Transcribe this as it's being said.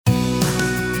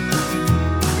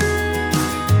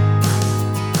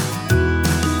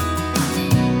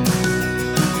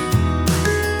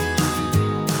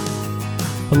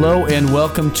Hello and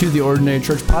welcome to the Ordinary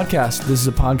Church Podcast. This is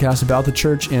a podcast about the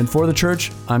church and for the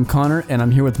church. I'm Connor and I'm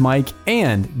here with Mike,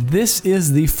 and this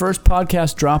is the first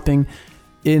podcast dropping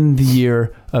in the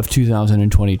year of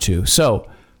 2022.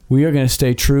 So we are going to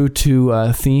stay true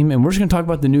to theme, and we're just going to talk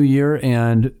about the new year,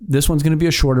 and this one's going to be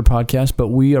a shorter podcast, but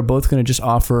we are both going to just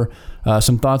offer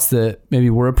some thoughts that maybe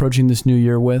we're approaching this new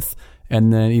year with,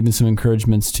 and then even some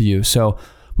encouragements to you. So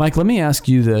Mike, let me ask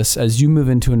you this. As you move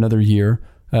into another year,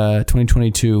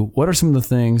 2022, what are some of the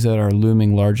things that are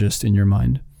looming largest in your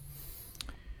mind?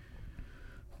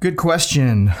 Good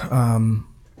question.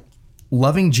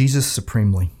 Loving Jesus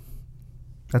supremely.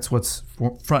 That's what's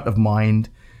front of mind.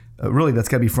 Really, that's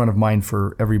got to be front of mind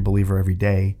for every believer every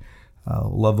day.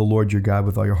 Love the Lord your God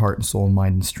with all your heart and soul and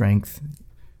mind and strength,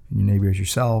 and your neighbor as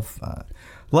yourself.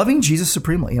 Loving Jesus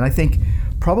supremely. And I think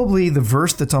probably the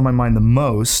verse that's on my mind the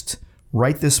most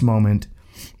right this moment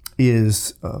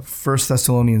is 1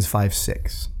 Thessalonians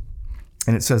 5:6.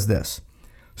 And it says this: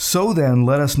 "So then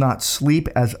let us not sleep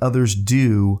as others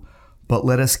do, but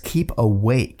let us keep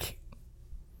awake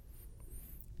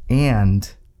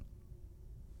and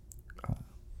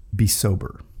be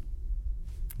sober."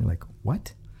 You're like,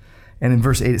 what? And in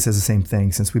verse 8 it says the same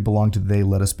thing. "Since we belong to the day,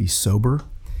 let us be sober."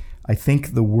 I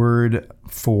think the word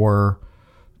for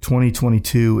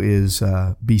 2022 is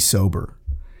be sober.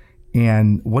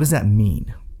 And what does that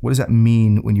mean? What does that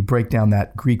mean when you break down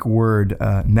that Greek word,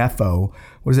 nepho?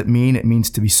 What does it mean? It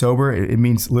means to be sober. It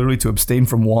means literally to abstain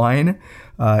from wine.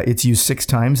 It's used 6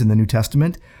 times in the New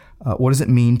Testament. What does it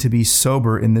mean to be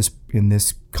sober in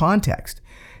this context?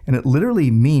 And it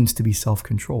literally means to be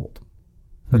self-controlled.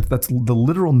 That's the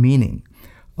literal meaning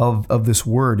of this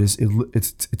word.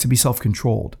 It's to be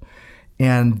self-controlled.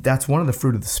 And that's one of the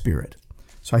fruit of the Spirit.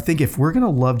 So I think if we're going to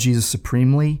love Jesus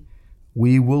supremely,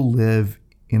 we will live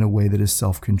in a way that is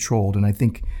self-controlled. And I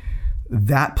think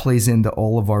that plays into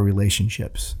all of our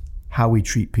relationships, how we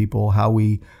treat people, how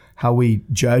we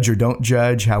judge or don't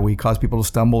judge, how we cause people to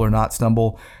stumble or not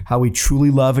stumble, how we truly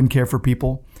love and care for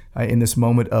people in this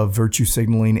moment of virtue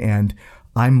signaling. And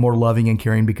I'm more loving and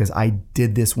caring because I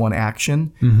did this one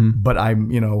action, but I'm,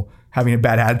 having a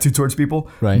bad attitude towards people.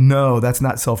 Right. No, that's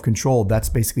not self-controlled. That's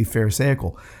basically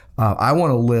pharisaical. I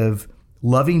want to live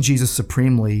loving Jesus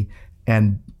supremely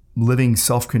and living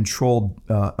self-controlled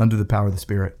under the power of the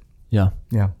Spirit. Yeah.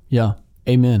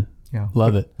 Amen. Yeah.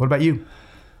 Love it. What about you?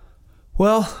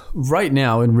 Well, right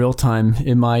now in real time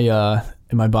in my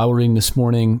Bible reading this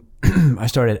morning, I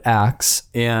started Acts,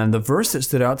 and the verse that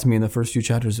stood out to me in the first few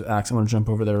chapters of Acts, I'm going to jump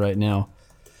over there right now,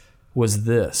 was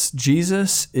this: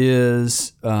 Jesus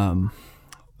is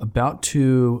about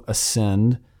to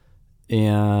ascend,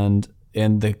 and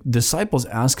the disciples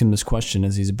ask him this question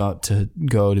as he's about to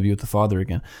go to be with the Father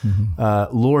again.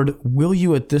 Lord, will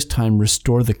you at this time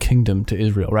restore the kingdom to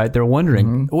Israel? Right? They're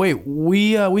wondering, wait,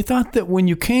 we thought that when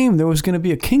you came, there was going to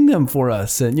be a kingdom for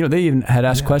us. And, they even had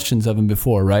asked questions of him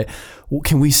before, right?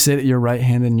 Can we sit at your right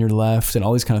hand and your left, and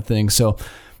all these kind of things. So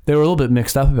they were a little bit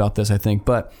mixed up about this, I think.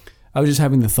 But I was just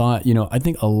having the thought, I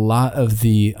think a lot of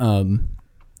the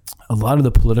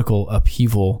political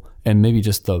upheaval and maybe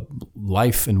just the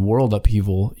life and world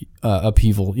upheaval,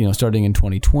 starting in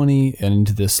 2020 and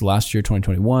into this last year,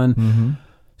 2021,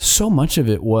 so much of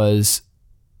it was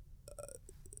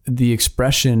the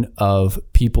expression of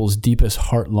people's deepest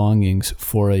heart longings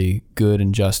for a good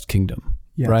and just kingdom,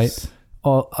 right?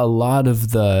 A lot of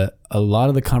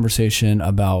the conversation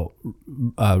about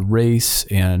race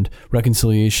and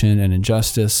reconciliation and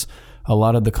injustice, a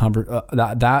lot of the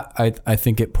I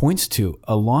think it points to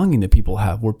a longing that people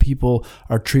have, where people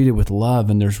are treated with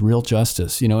love and there's real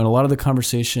justice, and a lot of the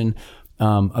conversation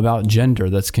about gender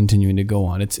that's continuing to go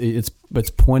on. It's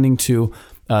pointing to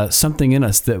something in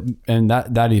us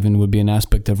that even would be an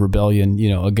aspect of rebellion,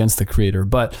 against the Creator.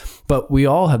 But we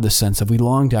all have the sense of we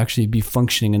long to actually be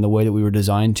functioning in the way that we were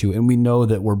designed to, and we know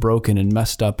that we're broken and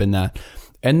messed up in that.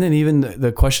 And then even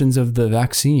the questions of the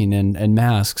vaccine and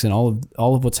masks and all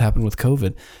of what's happened with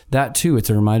COVID, that too,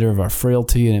 it's a reminder of our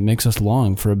frailty, and it makes us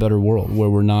long for a better world where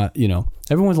we're not,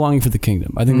 everyone's longing for the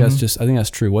kingdom. I think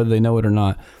that's true. Whether they know it or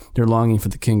not, they're longing for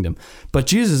the kingdom. But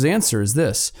Jesus' answer is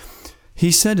this. He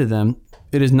said to them,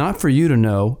 "It is not for you to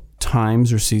know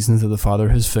times or seasons that the Father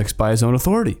has fixed by his own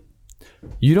authority.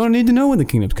 You don't need to know when the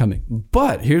kingdom's coming.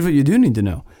 But here's what you do need to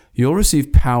know. You'll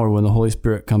receive power when the Holy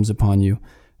Spirit comes upon you,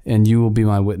 and you will be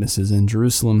my witnesses in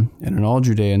Jerusalem and in all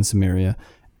Judea and Samaria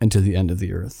and to the end of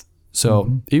the earth."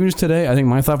 So even just today, I think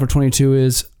my thought for 22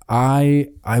 is I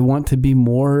want to be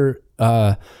more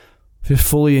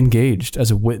fully engaged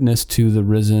as a witness to the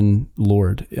risen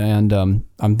Lord. And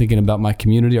I'm thinking about my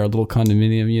community, our little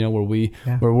condominium, you know,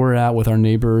 where we're at with our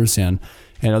neighbors and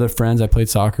other friends. I played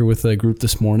soccer with a group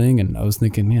this morning, and I was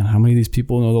thinking, man, how many of these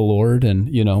people know the Lord?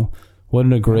 And, you know, what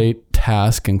a great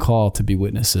task and call to be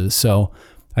witnesses. So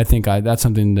I think that's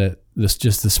something that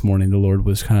this morning, the Lord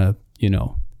was kind of, you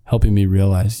know, helping me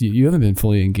realize you haven't been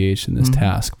fully engaged in this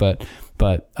task, but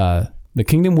the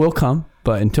kingdom will come.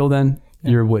 But until then,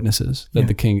 you're witnesses that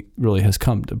the King really has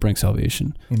come to bring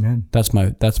salvation. Amen. That's my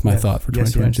thought for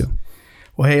 2022. Yes.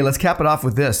 Well, hey, let's cap it off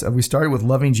with this. We started with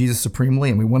loving Jesus supremely,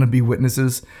 and we want to be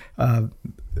witnesses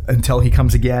until he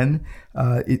comes again.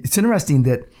 It's interesting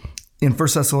that in 1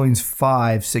 Thessalonians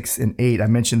 5, 6, and 8, I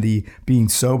mentioned the being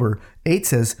sober. 8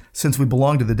 says, since we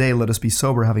belong to the day, let us be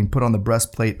sober, having put on the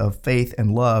breastplate of faith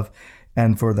and love,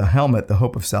 and for the helmet, the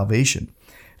hope of salvation.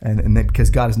 And that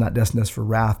because God has not destined us for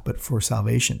wrath, but for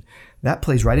salvation. That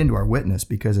plays right into our witness,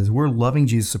 because as we're loving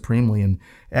Jesus supremely and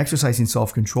exercising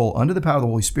self-control under the power of the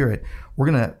Holy Spirit, we're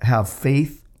going to have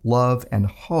faith, love, and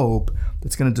hope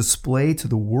that's going to display to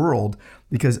the world,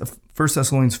 because 1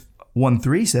 Thessalonians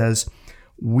 1:3 says,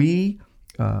 we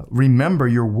remember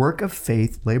your work of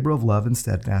faith, labor of love, and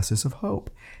steadfastness of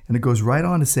hope. And it goes right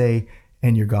on to say,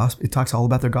 and your gospel, it talks all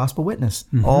about their gospel witness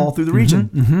all through the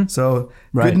region. So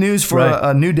good news for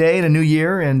a new day and a new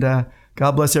year. And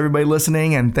God bless everybody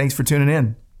listening. And thanks for tuning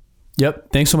in.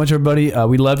 Yep. Thanks so much, everybody.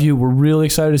 We love you. We're really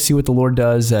excited to see what the Lord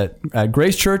does at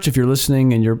Grace Church. If you're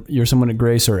listening and you're someone at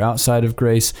Grace or outside of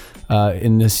Grace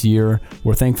in this year,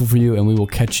 we're thankful for you, and we will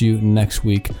catch you next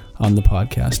week on the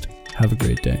podcast. Have a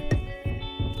great day.